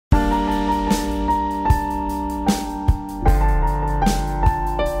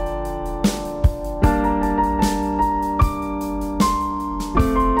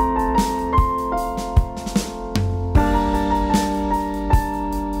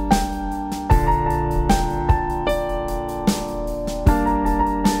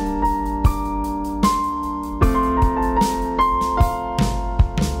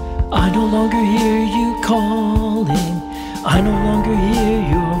calling, I no longer hear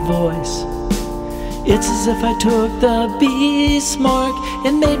your voice. It's as if I took the beast mark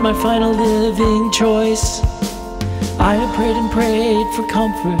and made my final living choice. I have prayed and prayed for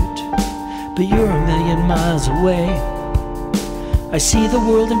comfort, but you're a million miles away. I see the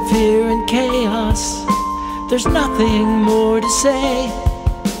world in fear and chaos. There's nothing more to say.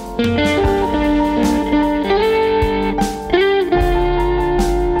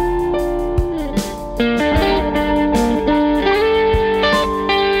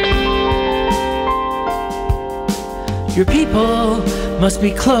 Your people must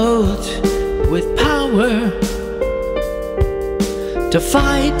be clothed with power to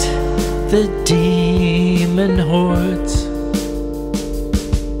fight the demon hordes.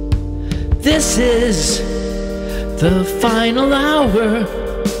 This is the final hour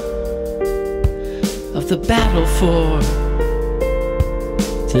of the battle for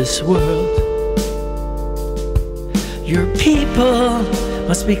this world. Your people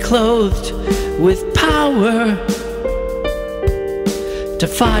must be clothed with power to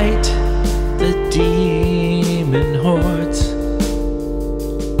fight the demon hordes.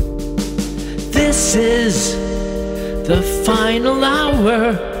 This is the final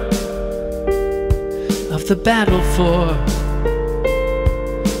hour of the battle for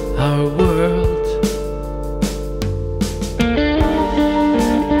our world.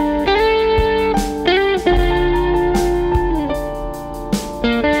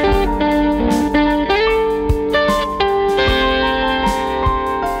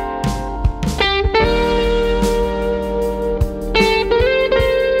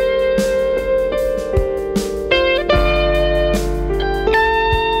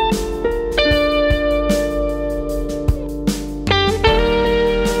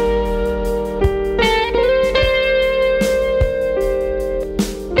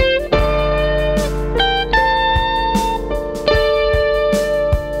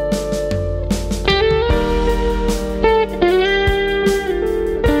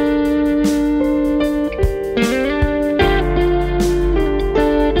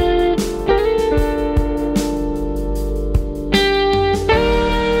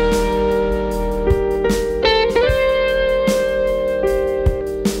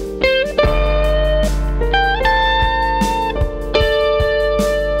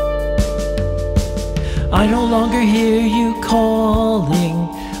 I no longer hear you calling,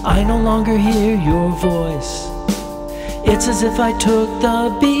 I no longer hear your voice. It's as if I took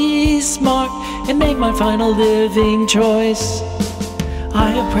the beast mark and made my final living choice.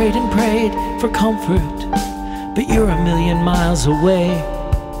 I have prayed and prayed for comfort, but you're a million miles away.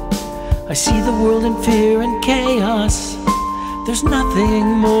 I see the world in fear and chaos. There's nothing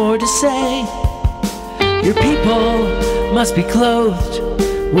more to say. Your people must be clothed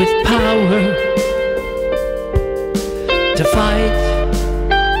with power to fight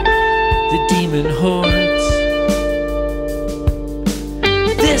the demon hordes.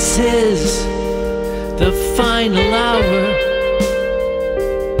 This is the final hour,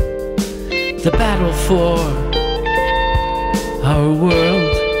 the battle for our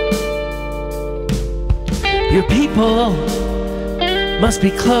world. Your people must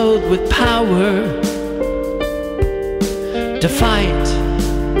be clothed with power to fight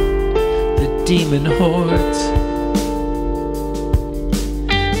the demon hordes.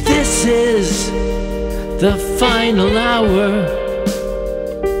 This is the final hour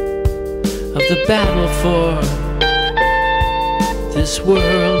of the battle for this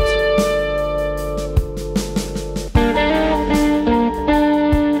world.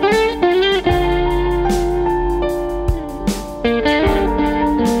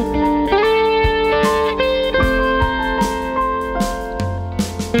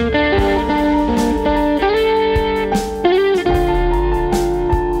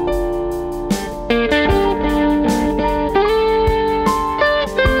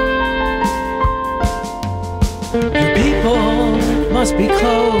 Your people must be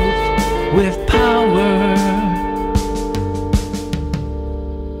clothed with power